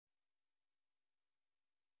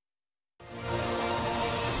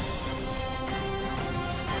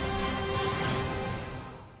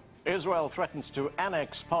Israel threatens to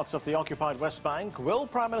annex parts of the occupied West Bank. Will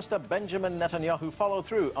Prime Minister Benjamin Netanyahu follow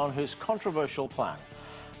through on his controversial plan?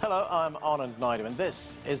 Hello, I'm Anand Naidu, and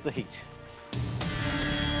this is The Heat.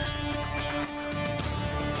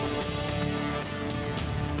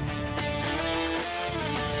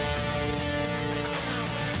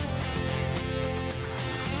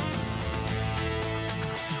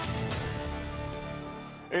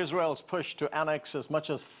 Israel's push to annex as much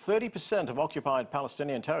as 30% of occupied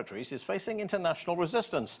Palestinian territories is facing international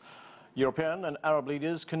resistance. European and Arab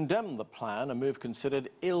leaders condemn the plan, a move considered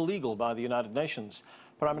illegal by the United Nations.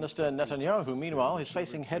 Prime Minister Netanyahu, meanwhile, is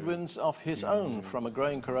facing headwinds of his own, from a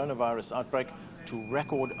growing coronavirus outbreak to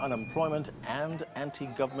record unemployment and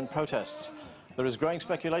anti-government protests. There is growing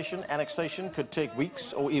speculation annexation could take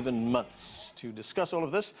weeks or even months. To discuss all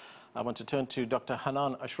of this, I want to turn to Dr.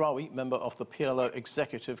 Hanan Ashrawi, member of the PLO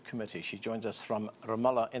Executive Committee. She joins us from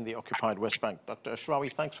Ramallah in the occupied West Bank. Dr.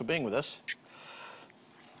 Ashrawi, thanks for being with us.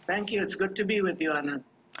 Thank you. It's good to be with you, Anand.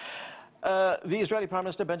 The Israeli Prime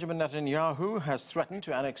Minister Benjamin Netanyahu has threatened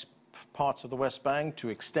to annex parts of the West Bank to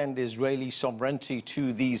extend Israeli sovereignty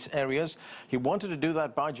to these areas. He wanted to do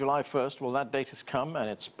that by July 1st. Well, that date has come and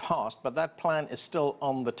it's passed, but that plan is still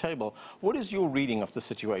on the table. What is your reading of the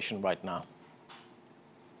situation right now?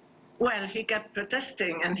 Well, he kept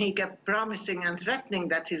protesting and he kept promising and threatening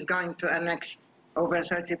that he's going to annex over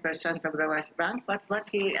 30% of the West Bank. But what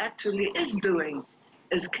he actually is doing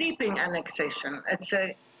is creeping annexation. It's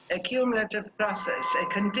a cumulative process, a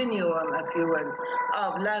continuum, if you will,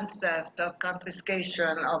 of land theft, of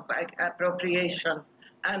confiscation, of appropriation,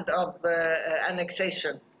 and of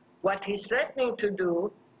annexation. What he's threatening to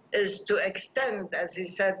do is to extend, as he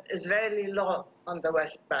said, Israeli law on the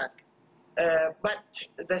West Bank. But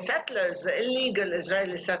the settlers, the illegal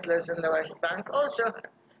Israeli settlers in the West Bank, also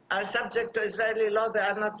are subject to Israeli law. They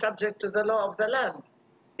are not subject to the law of the land,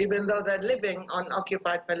 even though they're living on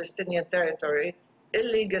occupied Palestinian territory,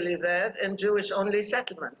 illegally there in Jewish-only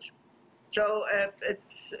settlements. So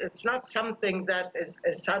it's not something that is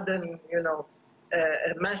a sudden,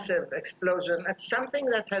 a massive explosion. It's something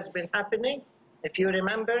that has been happening. If you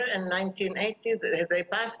remember, in 1980, they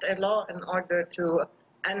passed a law in order to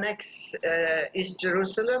annex East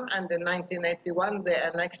Jerusalem, and in 1981 they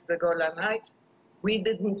annexed the Golan Heights. We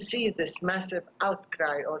didn't see this massive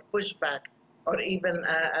outcry or pushback or even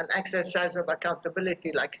an exercise of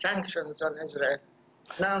accountability like sanctions on Israel.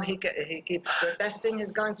 Now he keeps protesting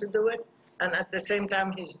he's going to do it, and at the same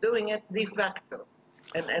time he's doing it de facto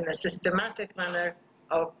in a systematic manner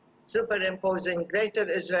of superimposing Greater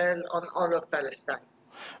Israel on all of Palestine.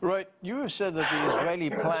 Right. You have said that the Israeli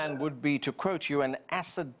plan would be, to quote you, an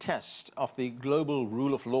acid test of the global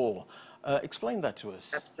rule of law. Explain that to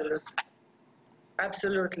us. Absolutely.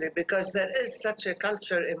 Absolutely, because there is such a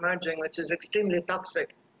culture emerging which is extremely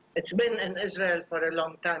toxic. It's been in Israel for a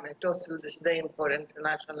long time, a total disdain for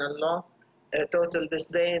international law, a total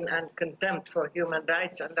disdain and contempt for human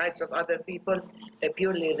rights and rights of other people, a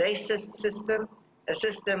purely racist system, a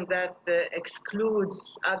system that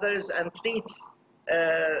excludes others and treats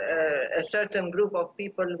a certain group of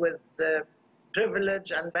people with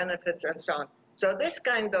privilege and benefits and so on. So this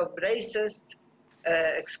kind of racist,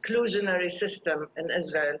 exclusionary system in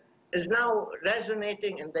Israel is now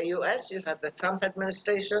resonating in the US. You have the Trump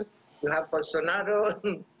administration, you have Bolsonaro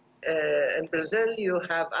in Brazil, you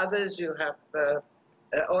have others, you have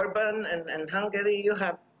Orban in Hungary. You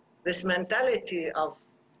have this mentality of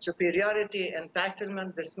superiority,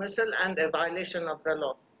 entitlement, dismissal, and a violation of the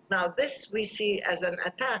law. Now, this we see as an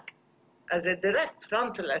attack, as a direct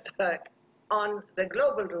frontal attack on the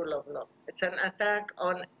global rule of law. It's an attack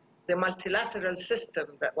on the multilateral system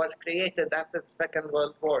that was created after the Second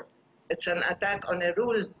World War. It's an attack on a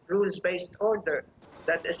rules-based order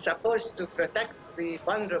that is supposed to protect the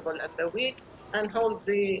vulnerable and the weak and hold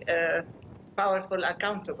the powerful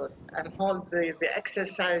accountable and hold the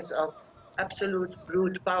exercise of absolute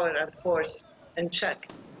brute power and force in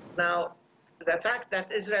check. Now, the fact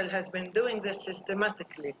that Israel has been doing this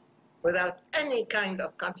systematically without any kind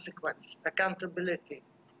of consequence, accountability,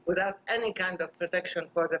 without any kind of protection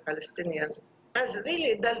for the Palestinians, has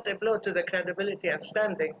really dealt a blow to the credibility and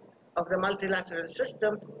standing of the multilateral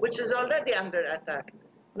system, which is already under attack.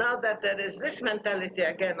 Now that there is this mentality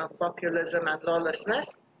again of populism and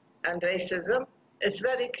lawlessness and racism, it's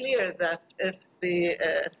very clear that if the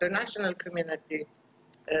international community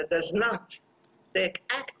does not take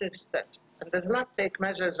active steps and does not take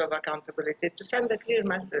measures of accountability to send a clear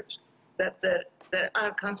message that there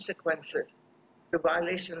are consequences to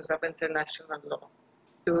violations of international law,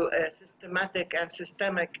 to a systematic and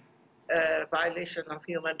systemic violation of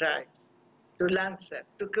human rights, to land theft,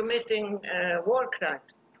 to committing war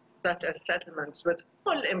crimes, such as settlements with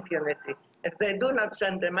full impunity, if they do not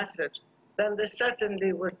send a message, then this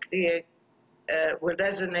certainly will create, will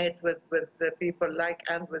resonate with the people like,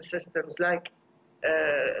 and with systems like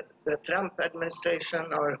the Trump administration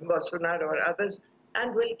or Bolsonaro or others,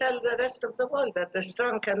 and will tell the rest of the world that the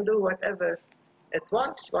strong can do whatever it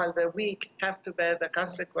wants, while the weak have to bear the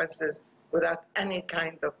consequences without any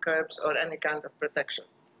kind of curbs or any kind of protection.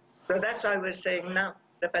 So that's why we're saying now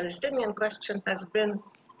the Palestinian question has been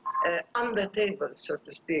on the table, so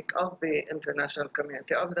to speak, of the international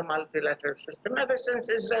community, of the multilateral system, ever since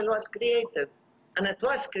Israel was created. And it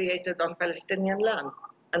was created on Palestinian land,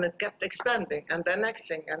 and it kept expanding and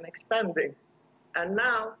annexing and expanding. And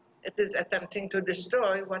now it is attempting to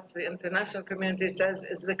destroy what the international community says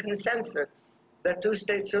is the consensus, the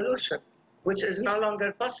two-state solution, which is no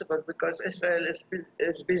longer possible because Israel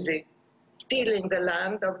is busy stealing the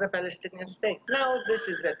land of the Palestinian state. Now this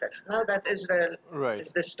is the test. Now that Israel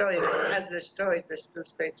is destroying, has destroyed this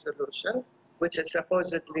two-state solution, which is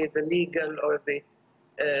supposedly the legal or the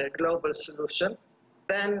global solution,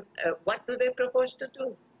 then what do they propose to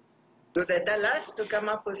do? Do they tell us to come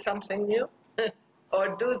up with something new?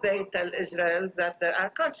 Or do they tell Israel that there are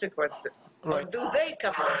consequences? Or do they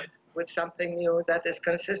come up with something new that is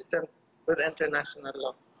consistent with international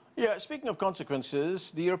law? Yeah, speaking of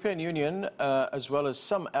consequences, the European Union, as well as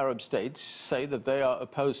some Arab states, say that they are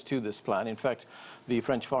opposed to this plan. In fact, the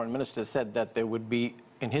French foreign minister said that there would be,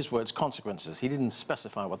 in his words, consequences. He didn't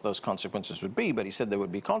specify what those consequences would be, but he said there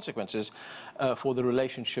would be consequences for the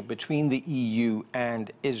relationship between the EU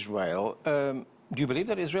and Israel. Do you believe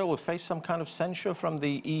that Israel will face some kind of censure from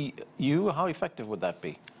the EU? How effective would that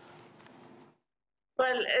be?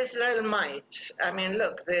 Well, Israel might. I mean,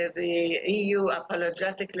 look, the EU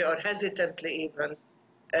apologetically or hesitantly even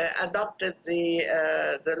adopted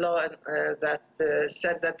the law that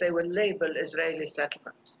said that they will label Israeli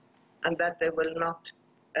settlements and that they will not,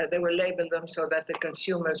 they will label them so that the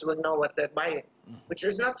consumers will know what they're buying, which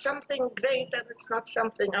is not something great and it's not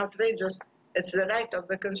something outrageous. It's the right of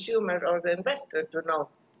the consumer or the investor to know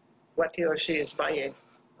what he or she is buying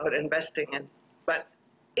or investing in. But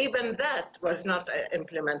even that was not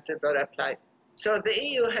implemented or applied. So the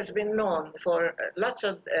EU has been known for lots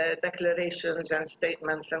of declarations and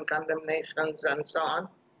statements and condemnations and so on,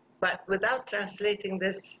 but without translating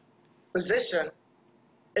this position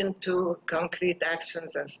into concrete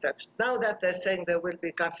actions and steps. Now that they're saying there will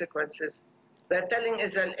be consequences, they're telling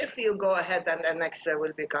Israel, if you go ahead and annex, there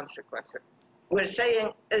will be consequences. We're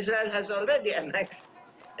saying Israel has already annexed.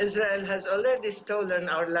 Israel has already stolen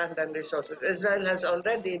our land and resources. Israel has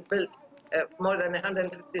already built more than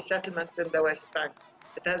 150 settlements in the West Bank.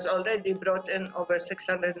 It has already brought in over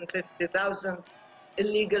 650,000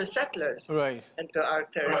 illegal settlers into our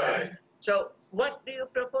territory. So what do you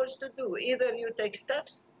propose to do? Either you take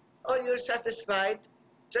steps or you're satisfied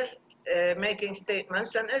just making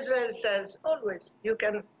statements. And Israel says always, you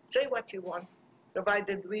can say what you want,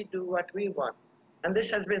 provided we do what we want. And this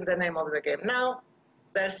has been the name of the game. Now,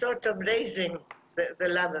 they're sort of raising the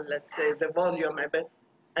level, let's say, the volume a bit,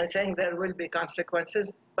 and saying there will be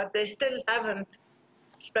consequences, but they still haven't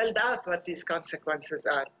spelled out what these consequences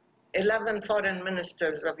are. 11 foreign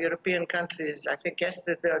ministers of European countries, I think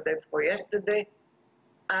yesterday or day before yesterday,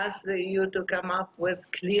 asked the EU to come up with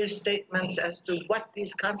clear statements as to what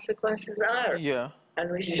these consequences are.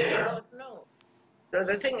 And we still don't know. So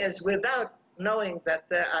the thing is, without knowing that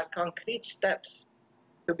there are concrete steps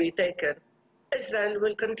to be taken, Israel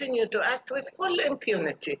will continue to act with full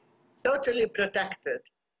impunity, totally protected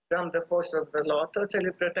from the force of the law,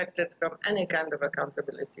 totally protected from any kind of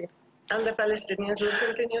accountability, and the Palestinians will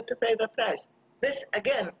continue to pay the price. This,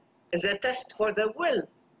 again, is a test for the will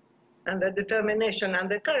and the determination and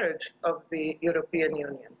the courage of the European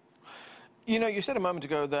Union. You know, you said a moment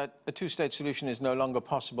ago that a two-state solution is no longer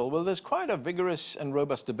possible. Well, there's quite a vigorous and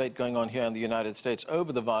robust debate going on here in the United States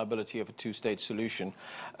over the viability of a two-state solution.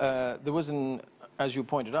 There was as you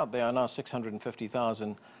pointed out, there are now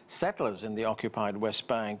 650,000 settlers in the occupied West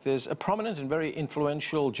Bank. There's a prominent and very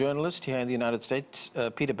influential journalist here in the United States,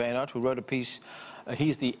 Peter Beinart, who wrote a piece.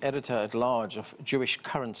 He's the editor-at-large of Jewish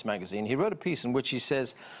Currents magazine. He wrote a piece in which he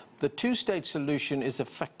says the two-state solution is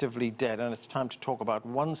effectively dead, and it's time to talk about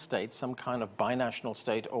one state, some kind of binational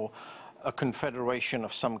state or a confederation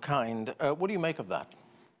of some kind. What do you make of that?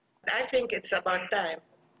 I think it's about time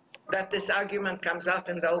that this argument comes out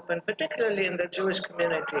in the open, particularly in the Jewish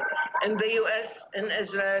community, in the US, in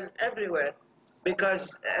Israel, everywhere.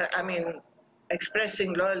 Because, I mean,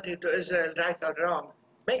 expressing loyalty to Israel, right or wrong,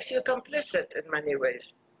 makes you complicit in many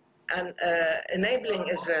ways. And enabling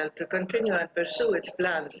Israel to continue and pursue its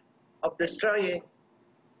plans of destroying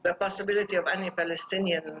the possibility of any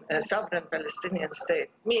Palestinian, sovereign Palestinian state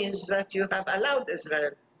means that you have allowed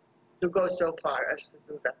Israel to go so far as to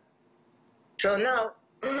do that. So now,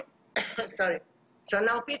 sorry, so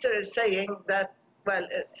now Peter is saying that, well,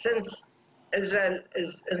 since Israel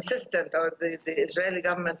is insistent, or the Israeli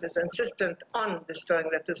government is insistent on destroying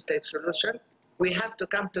the two-state solution, we have to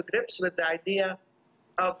come to grips with the idea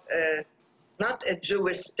of not a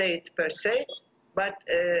Jewish state per se, but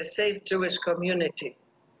a safe Jewish community,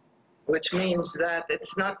 which means that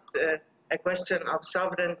it's not a question of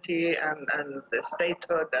sovereignty and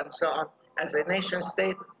statehood and so on as a nation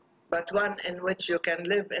state, but one in which you can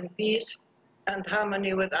live in peace and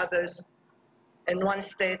harmony with others in one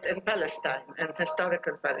state in Palestine, in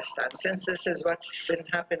historical Palestine, since this is what's been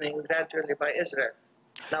happening gradually by Israel.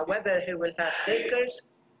 Now, whether he will have takers,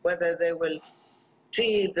 whether they will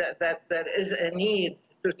see that there is a need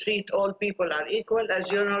to treat all people are equal, as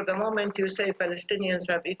you know, the moment you say Palestinians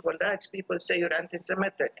have equal rights, people say you're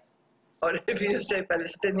anti-Semitic. Or if you say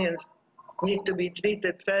Palestinians need to be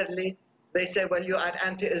treated fairly, they say, well, you are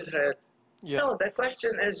anti-Israel. Yeah. No, the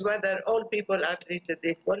question is whether all people are treated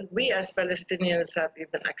equal. We as Palestinians have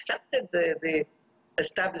even accepted the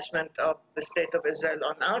establishment of the State of Israel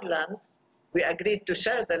on our land. We agreed to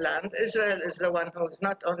share the land. Israel is the one who is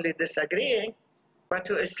not only disagreeing, but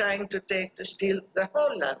who is trying to steal the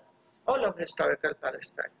whole land, all of historical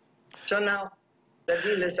Palestine. So now the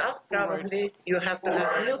deal is off, probably. Right. You have to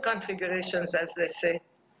have new configurations, as they say,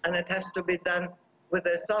 and it has to be done with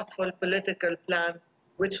a thoughtful political plan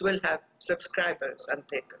which will have subscribers and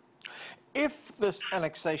takers. If this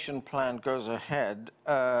annexation plan goes ahead,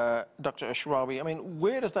 Dr. Ashrawi, I mean,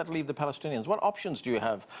 where does that leave the Palestinians? What options do you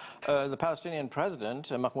have? The Palestinian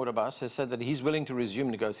president, Mahmoud Abbas, has said that he's willing to resume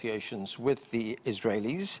negotiations with the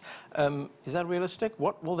Israelis. Is that realistic?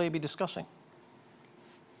 What will they be discussing?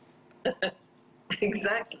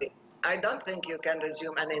 Exactly. I don't think you can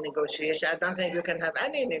resume any negotiation. I don't think you can have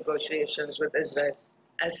any negotiations with Israel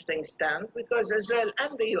as things stand, because Israel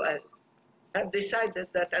and the U.S. have decided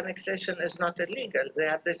that annexation is not illegal. They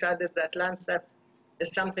have decided that land theft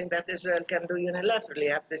is something that Israel can do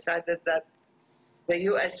unilaterally. Have decided that the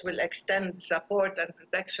U.S. will extend support and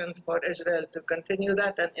protection for Israel to continue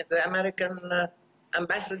that, and if the American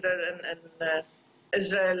ambassador in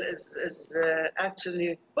Israel is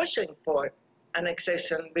actually pushing for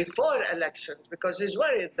annexation before elections, because he's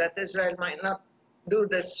worried that Israel might not do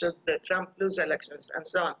this should Trump lose elections and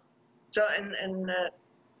so on. So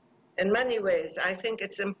in many ways, I think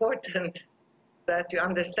it's important that you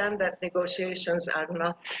understand that negotiations are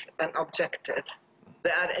not an objective.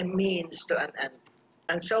 They are a means to an end.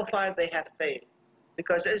 And so far they have failed,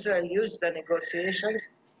 because Israel used the negotiations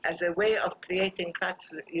as a way of creating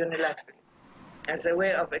facts unilaterally, as a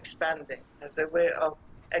way of expanding, as a way of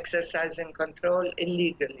exercising control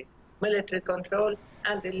illegally, military control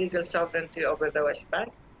and illegal sovereignty over the West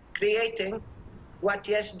Bank, creating what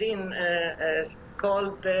Yesh Din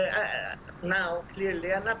called now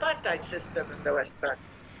clearly an apartheid system in the West Bank,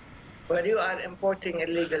 where you are importing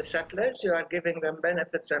illegal settlers, you are giving them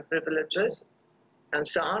benefits and privileges and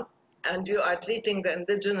so on, and you are treating the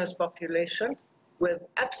indigenous population with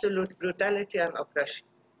absolute brutality and oppression.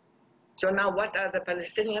 So now what are the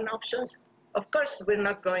Palestinian options? Of course, we're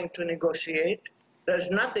not going to negotiate.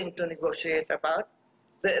 There's nothing to negotiate about.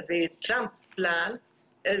 The Trump plan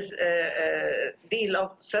is a deal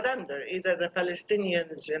of surrender. Either the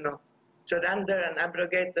Palestinians, surrender and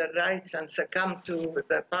abrogate their rights and succumb to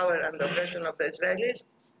the power and oppression of the Israelis,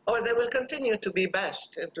 or they will continue to be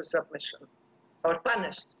bashed into submission or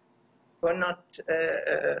punished for not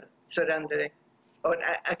surrendering or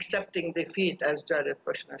accepting defeat, as Jared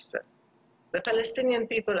Kushner said. The Palestinian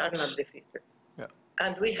people are not defeated. Yeah.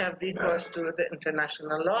 And we have recourse to the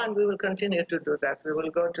international law, and we will continue to do that. We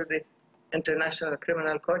will go to the International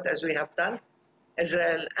Criminal Court, as we have done.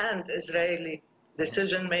 Israel and Israeli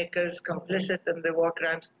decision makers complicit in the war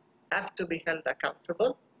crimes have to be held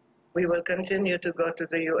accountable. We will continue to go to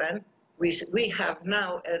the UN. We have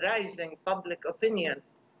now a rising public opinion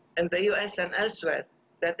in the US and elsewhere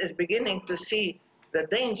that is beginning to see the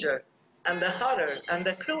danger and the horror and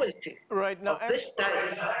the cruelty of this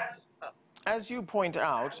type. As you point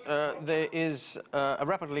out, there is a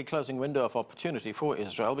rapidly closing window of opportunity for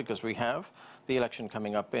Israel, because we have the election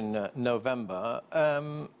coming up in November.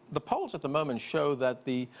 The polls at the moment show that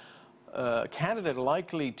the candidate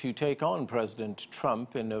likely to take on President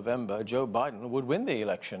Trump in November, Joe Biden, would win the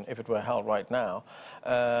election if it were held right now.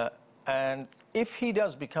 And if he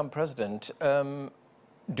does become president,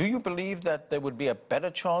 do you believe that there would be a better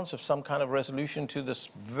chance of some kind of resolution to this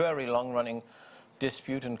very long-running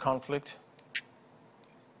dispute and conflict?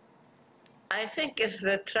 I think if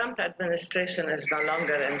the Trump administration is no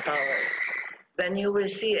longer in power, then you will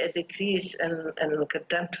see a decrease in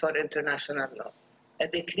contempt for international law, a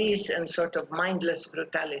decrease in sort of mindless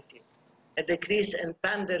brutality, a decrease in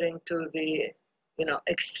pandering to the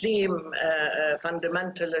extreme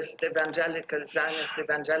fundamentalist evangelicals, Zionist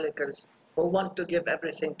evangelicals, who want to give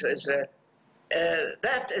everything to Israel.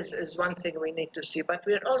 That is one thing we need to see. But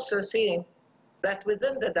we're also seeing that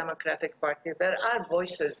within the Democratic Party, there are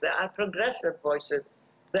voices, there are progressive voices,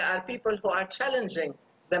 there are people who are challenging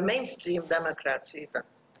the mainstream Democrats even,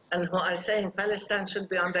 and who are saying Palestine should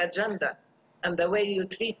be on the agenda, and the way you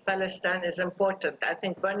treat Palestine is important. I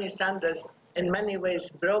think Bernie Sanders, in many ways,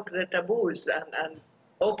 broke the taboos and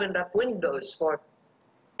opened up windows for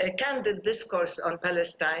a candid discourse on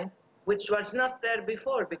Palestine, which was not there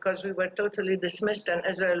before because we were totally dismissed and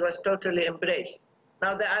Israel was totally embraced.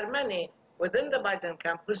 Now, there are many within the Biden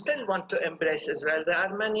camp who still want to embrace Israel. There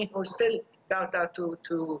are many who still shout out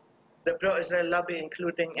to the pro-Israel lobby,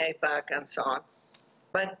 including AIPAC and so on.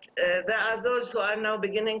 But there are those who are now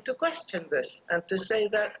beginning to question this and to say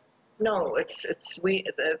that, no,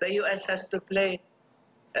 the U.S. has to play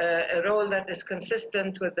a role that is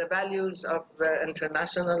consistent with the values of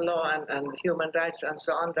international law and human rights and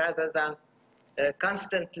so on, rather than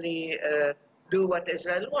constantly do what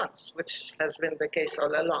Israel wants, which has been the case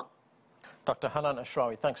all along. Dr. Hanan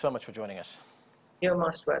Ashrawi, thanks so much for joining us. You're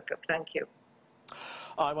most welcome. Thank you.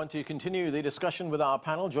 I want to continue the discussion with our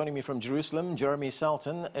panel. Joining me from Jerusalem, Jeremy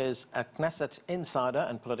Salton is a Knesset insider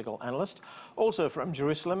and political analyst. Also from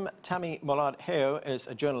Jerusalem, Tammy Molad-Heo is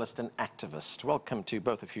a journalist and activist. Welcome to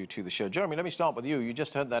both of you to the show. Jeremy, let me start with you. You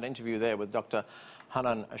just heard that interview there with Dr.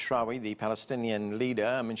 Hanan Ashrawi, the Palestinian leader.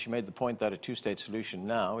 I mean, she made the point that a two-state solution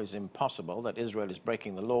now is impossible, that Israel is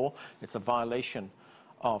breaking the law. It's a violation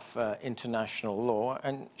of international law.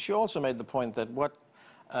 And she also made the point that what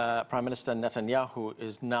Prime Minister Netanyahu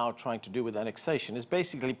is now trying to do with annexation is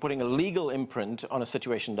basically putting a legal imprint on a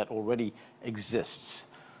situation that already exists.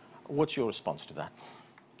 What's your response to that?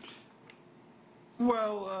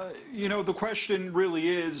 Well, the question really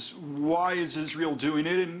is, why is Israel doing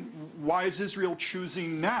it, and why is Israel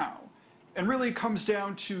choosing now? And really it comes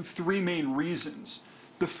down to three main reasons.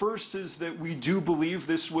 The first is that we do believe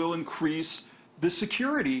this will increase the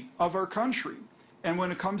security of our country. And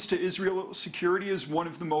when it comes to Israel, security is one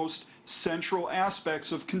of the most central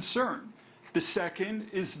aspects of concern. The second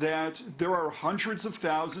is that there are hundreds of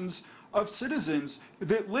thousands of citizens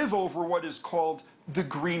that live over what is called the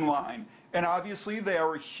Green Line. And obviously they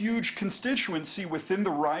are a huge constituency within the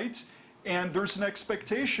right, and there's an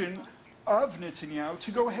expectation of Netanyahu to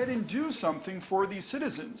go ahead and do something for these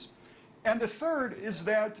citizens. And the third is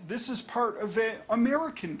that this is part of an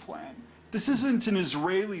American plan. This isn't an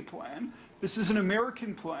Israeli plan. This is an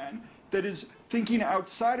American plan that is thinking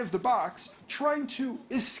outside of the box, trying to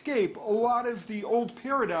escape a lot of the old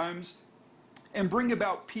paradigms and bring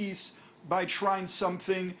about peace by trying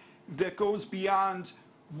something that goes beyond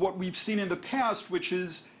what we've seen in the past, which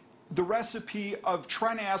is the recipe of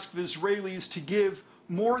trying to ask the Israelis to give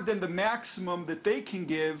more than the maximum that they can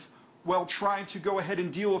give, while trying to go ahead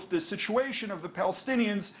and deal with the situation of the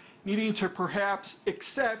Palestinians needing to perhaps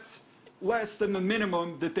accept less than the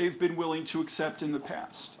minimum that they've been willing to accept in the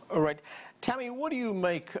past. All right. Tammy, what do you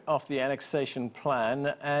make of the annexation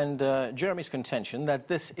plan and Jeremy's contention that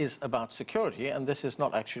this is about security and this is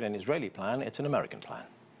not actually an Israeli plan, it's an American plan?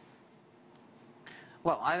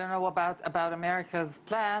 Well, I don't know about America's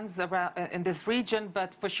plans around, in this region,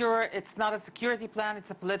 but for sure it's not a security plan,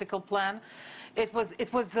 it's a political plan. It was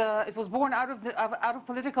born out of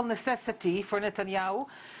political necessity for Netanyahu.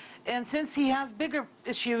 And since he has bigger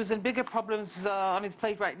issues and bigger problems on his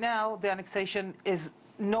plate right now, the annexation is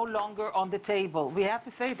no longer on the table. We have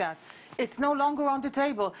to say that. It's no longer on the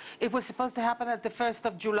table. It was supposed to happen at the 1st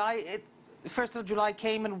of July. 1st of July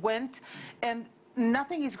came and went, and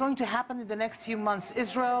nothing is going to happen in the next few months.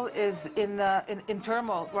 Israel is in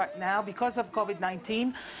turmoil right now because of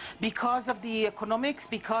COVID-19, because of the economics,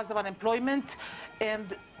 because of unemployment,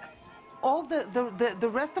 and all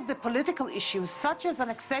the rest of the political issues, such as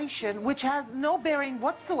annexation, which has no bearing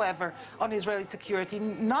whatsoever on Israeli security,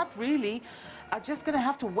 not really, are just going to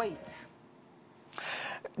have to wait.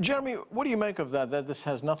 Jeremy, what do you make of that this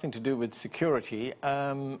has nothing to do with security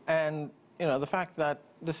and the fact that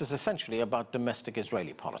this is essentially about domestic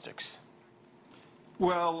Israeli politics?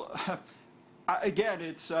 Well, again,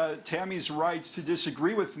 it's Tammy's right to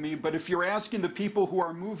disagree with me, but if you're asking the people who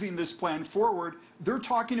are moving this plan forward, they're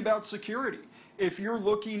talking about security. if you're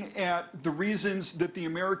looking at the reasons that the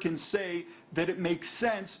Americans say that it makes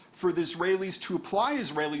sense for the Israelis to apply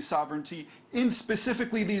Israeli sovereignty in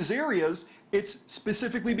specifically these areas, it's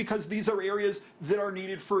specifically because these are areas that are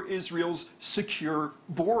needed for Israel's secure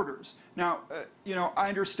borders. Now, I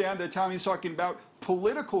understand that Tommy's talking about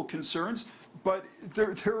political concerns, but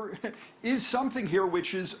there is something here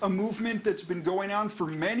which is a movement that's been going on for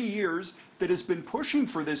many years that has been pushing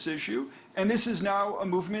for this issue, and this is now a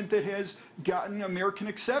movement that has gotten American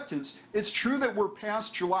acceptance. It's true that we're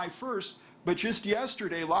past July 1st, but just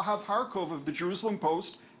yesterday, Lahav Harkov of the Jerusalem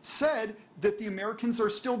Post said that the Americans are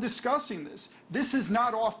still discussing this. This is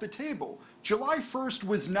not off the table. July 1st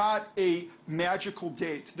was not a magical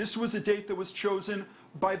date. This was a date that was chosen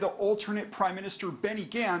by the alternate Prime Minister Benny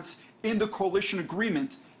Gantz in the coalition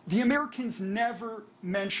agreement. The Americans never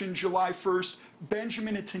mentioned July 1st.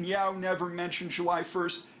 Benjamin Netanyahu never mentioned July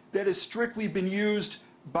 1st. That has strictly been used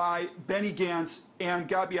by Benny Gantz and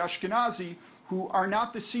Gabi Ashkenazi, who are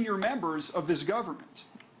not the senior members of this government.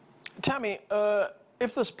 Tammy,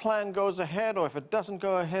 if this plan goes ahead, or if it doesn't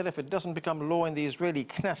go ahead, if it doesn't become law in the Israeli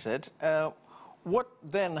Knesset, what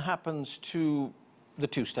then happens to the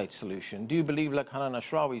two-state solution? Do you believe, like Hanan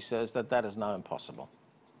Ashrawi says, that that is now impossible?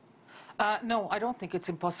 No, I don't think it's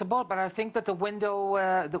impossible, but I think that the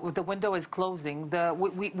window is closing.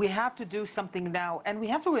 We have to do something now, and we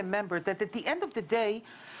have to remember that at the end of the day,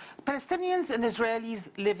 Palestinians and Israelis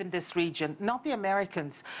live in this region, not the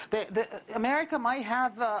Americans. America might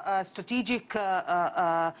have a strategic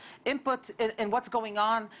input in what's going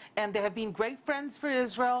on, and they have been great friends for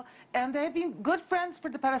Israel, and they have been good friends for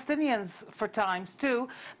the Palestinians for times too.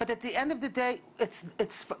 But at the end of the day,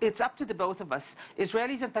 it's up to the both of us.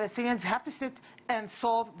 Israelis and Palestinians have to sit and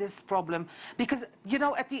solve this problem, because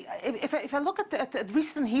if I look at the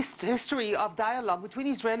recent history of dialogue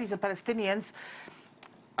between Israelis and Palestinians,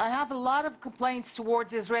 I have a lot of complaints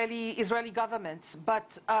towards Israeli governments,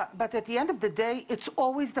 but at the end of the day, it's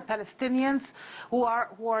always the Palestinians who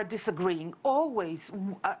are disagreeing. Always,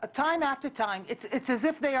 time after time. It's as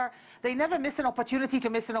if they never miss an opportunity to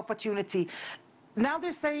miss an opportunity. Now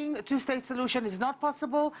they're saying a two-state solution is not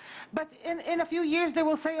possible, but in a few years they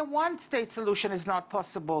will say a one-state solution is not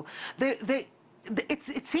possible.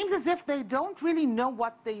 It seems as if they don't really know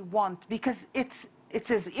what they want, because it's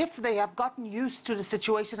as if they have gotten used to the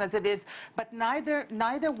situation as it is, but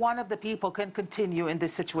neither one of the people can continue in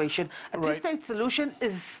this situation. A two-state solution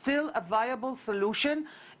is still a viable solution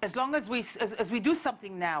as long as we do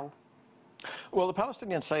something now. Well, the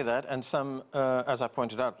Palestinians say that, and some, as I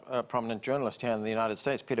pointed out, a prominent journalist here in the United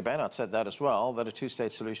States, Peter Bernhardt, said that as well, that a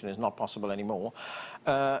two-state solution is not possible anymore.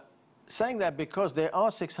 Saying that because there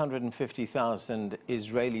are 650,000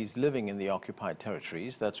 Israelis living in the occupied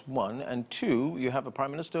territories, that's one. And two, you have a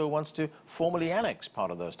prime minister who wants to formally annex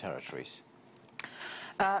part of those territories.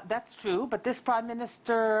 That's true, but this prime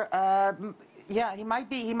minister, yeah, he might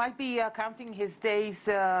be counting his days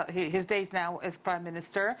now as prime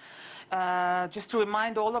minister. Just to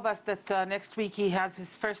remind all of us that next week he has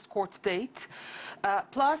his first court date.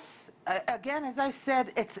 Plus, again, as I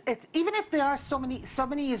said, it's even if there are so many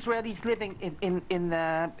Israelis living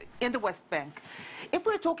in the West Bank, if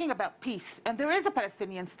we're talking about peace and there is a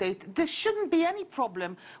Palestinian state, there shouldn't be any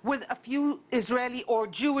problem with a few Israeli or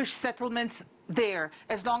Jewish settlements there,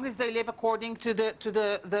 as long as they live according to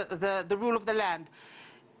the rule of the land.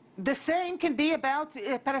 The same can be about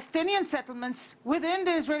Palestinian settlements within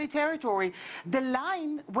the Israeli territory. The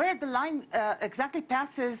line, where the line exactly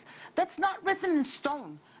passes, that's not written in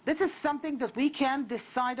stone. This is something that we can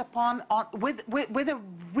decide upon with a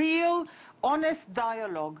real, honest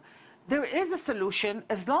dialogue. There is a solution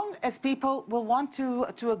as long as people will want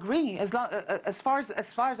to agree. As far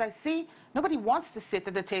as I see, nobody wants to sit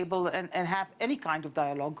at the table and have any kind of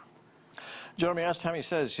dialogue. Jeremy, as Tammy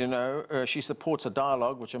says, she supports a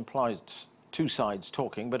dialogue which implies two sides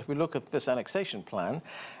talking. But if we look at this annexation plan,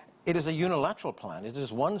 it is a unilateral plan. It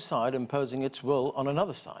is one side imposing its will on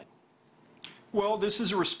another side. Well, this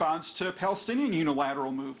is a response to Palestinian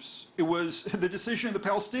unilateral moves. It was the decision of the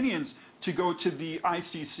Palestinians to go to the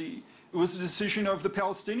ICC. It was the decision of the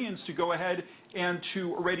Palestinians to go ahead and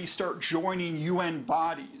to already start joining UN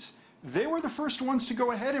bodies. They were the first ones to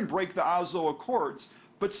go ahead and break the Oslo Accords.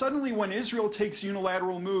 But suddenly when Israel takes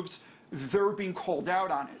unilateral moves, they're being called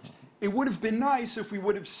out on it. It would have been nice if we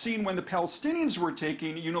would have seen when the Palestinians were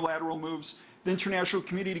taking unilateral moves, the international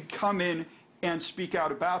community to come in and speak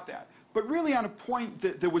out about that. But really on a point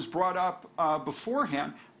that was brought up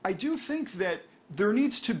beforehand, I do think that there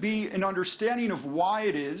needs to be an understanding of why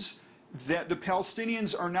it is that the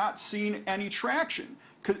Palestinians are not seeing any traction.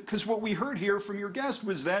 Because what we heard here from your guest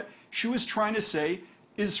was that she was trying to say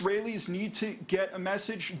Israelis need to get a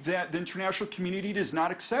message that the international community does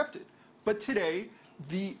not accept it. But today,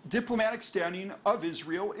 the diplomatic standing of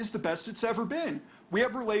Israel is the best it's ever been. We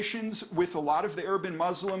have relations with a lot of the Arab and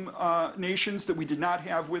Muslim nations that we did not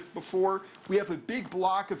have with before. We have a big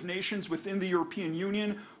block of nations within the European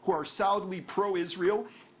Union who are solidly pro-Israel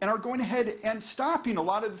and are going ahead and stopping a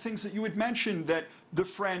lot of the things that you had mentioned that the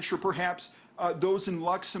French or perhaps those in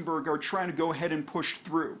Luxembourg are trying to go ahead and push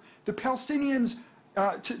through. The Palestinians,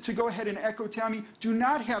 to go ahead and echo Tammy, do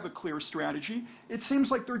not have a clear strategy. It seems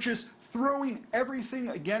like they're just throwing everything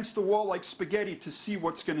against the wall like spaghetti to see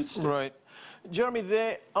what's going to stick. Right. Jeremy,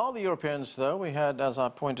 there are the Europeans, though. We had, as I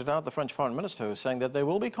pointed out, the French foreign minister who was saying that there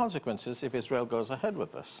will be consequences if Israel goes ahead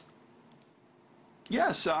with this.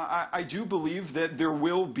 Yes, I do believe that there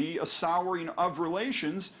will be a souring of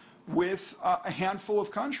relations with a handful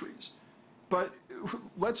of countries. But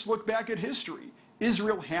let's look back at history.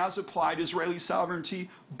 Israel has applied Israeli sovereignty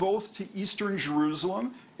both to eastern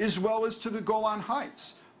Jerusalem as well as to the Golan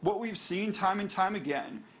Heights. What we've seen time and time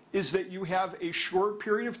again is that you have a short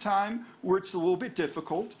period of time where it's a little bit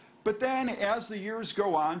difficult, but then as the years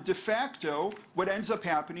go on, de facto, what ends up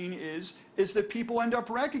happening is that people end up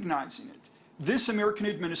recognizing it. This American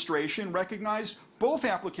administration recognized both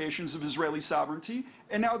applications of Israeli sovereignty,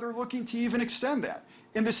 and now they're looking to even extend that.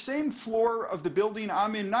 In the same floor of the building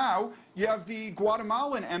I'm in now, you have the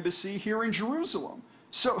Guatemalan embassy here in Jerusalem.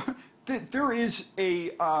 So there is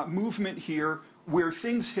a movement here where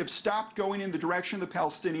things have stopped going in the direction of the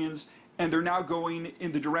Palestinians and they're now going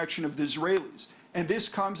in the direction of the Israelis. And this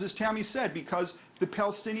comes, as Tammy said, because the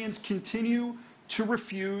Palestinians continue to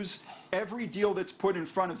refuse every deal that's put in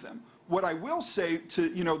front of them. What I will say to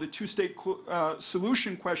the two-state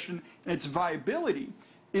solution question and its viability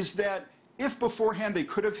is that if beforehand they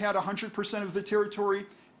could have had 100% of the territory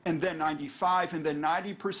and then 95 and then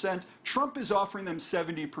 90%, Trump is offering them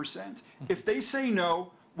 70%. If they say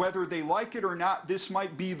no, whether they like it or not, this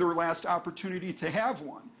might be their last opportunity to have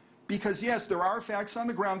one. Because yes, there are facts on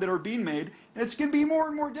the ground that are being made, and it's going to be more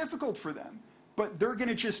and more difficult for them. But they're going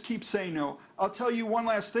to just keep saying no. I'll tell you one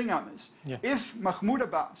last thing on this. Yeah. If Mahmoud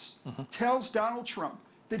Abbas tells Donald Trump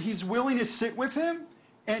that he's willing to sit with him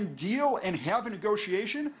and deal and have a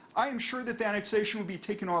negotiation, I am sure that the annexation will be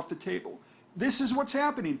taken off the table. This is what's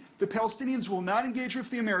happening. The Palestinians will not engage with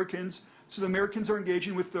the Americans, so the Americans are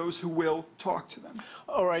engaging with those who will talk to them.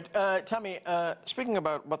 All right. Tammy, speaking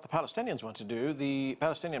about what the Palestinians want to do, the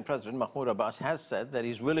Palestinian president, Mahmoud Abbas, has said that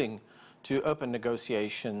he's willing to open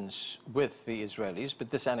negotiations with the Israelis,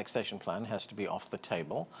 but this annexation plan has to be off the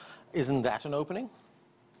table. Isn't that an opening?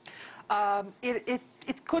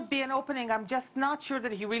 It could be an opening. I'm just not sure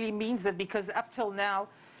that he really means it, because up till now,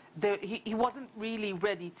 he wasn't really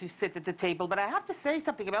ready to sit at the table. But I have to say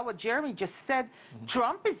something about what Jeremy just said.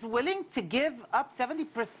 Trump is willing to give up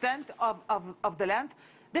 70% of the lands.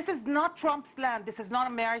 This is not Trump's land. This is not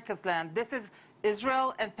America's land. This is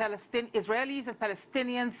Israelis and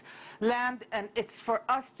Palestinians' land, and it's for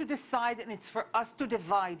us to decide, and it's for us to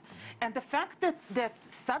divide. And the fact that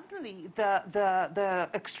suddenly the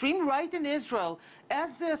extreme right in Israel, as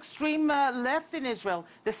the extreme left in Israel,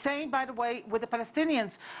 the same, by the way, with the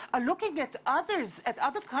Palestinians, are looking at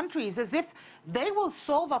other countries as if they will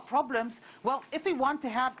solve our problems. Well, if we want to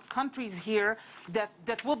have countries here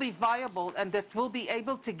that will be viable and that will be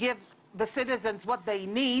able to give the citizens what they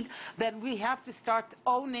need, then we have to start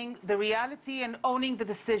owning the reality and owning the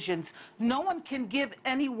decisions. No one can give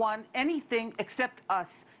anyone anything except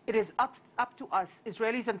us. It is up to us,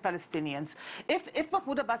 Israelis and Palestinians. If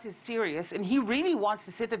Mahmoud Abbas is serious and he really wants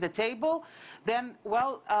to sit at the table, then,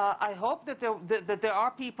 well, I hope that there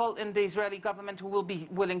are people in the Israeli government who will be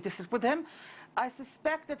willing to sit with him. I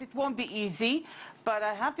suspect that it won't be easy, but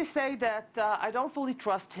I have to say that I don't fully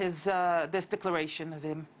trust this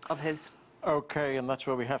declaration of his. Okay, and that's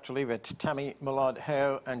where we have to leave it. Tammy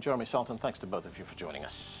Millard-Hare and Jeremy Salton, thanks to both of you for joining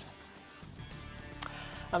us.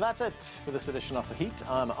 And that's it for this edition of The Heat.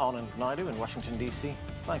 I'm Anand Naidu in Washington, D.C.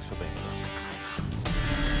 Thanks for being with us.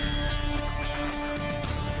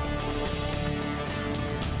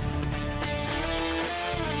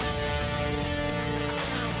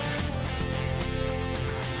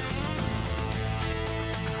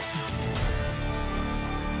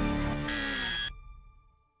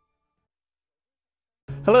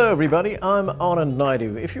 Hello everybody, I'm Anand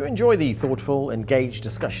Naidu. If you enjoy the thoughtful, engaged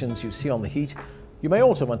discussions you see on The Heat, you may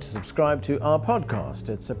also want to subscribe to our podcast.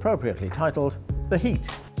 It's appropriately titled The Heat.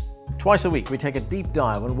 Twice a week we take a deep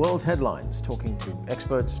dive on world headlines, talking to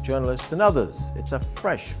experts, journalists and others. It's a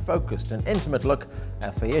fresh, focused and intimate look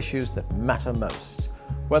at the issues that matter most.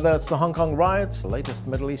 Whether it's the Hong Kong riots, the latest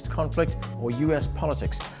Middle East conflict or US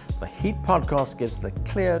politics, The Heat podcast gives the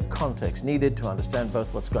clear context needed to understand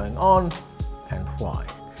both what's going on and why.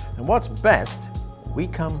 And what's best, we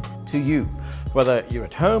come to you. Whether you're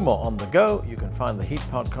at home or on the go, you can find the Heat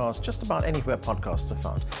podcast just about anywhere podcasts are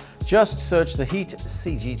found. Just search the Heat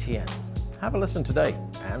CGTN. Have a listen today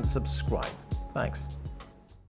and subscribe. Thanks.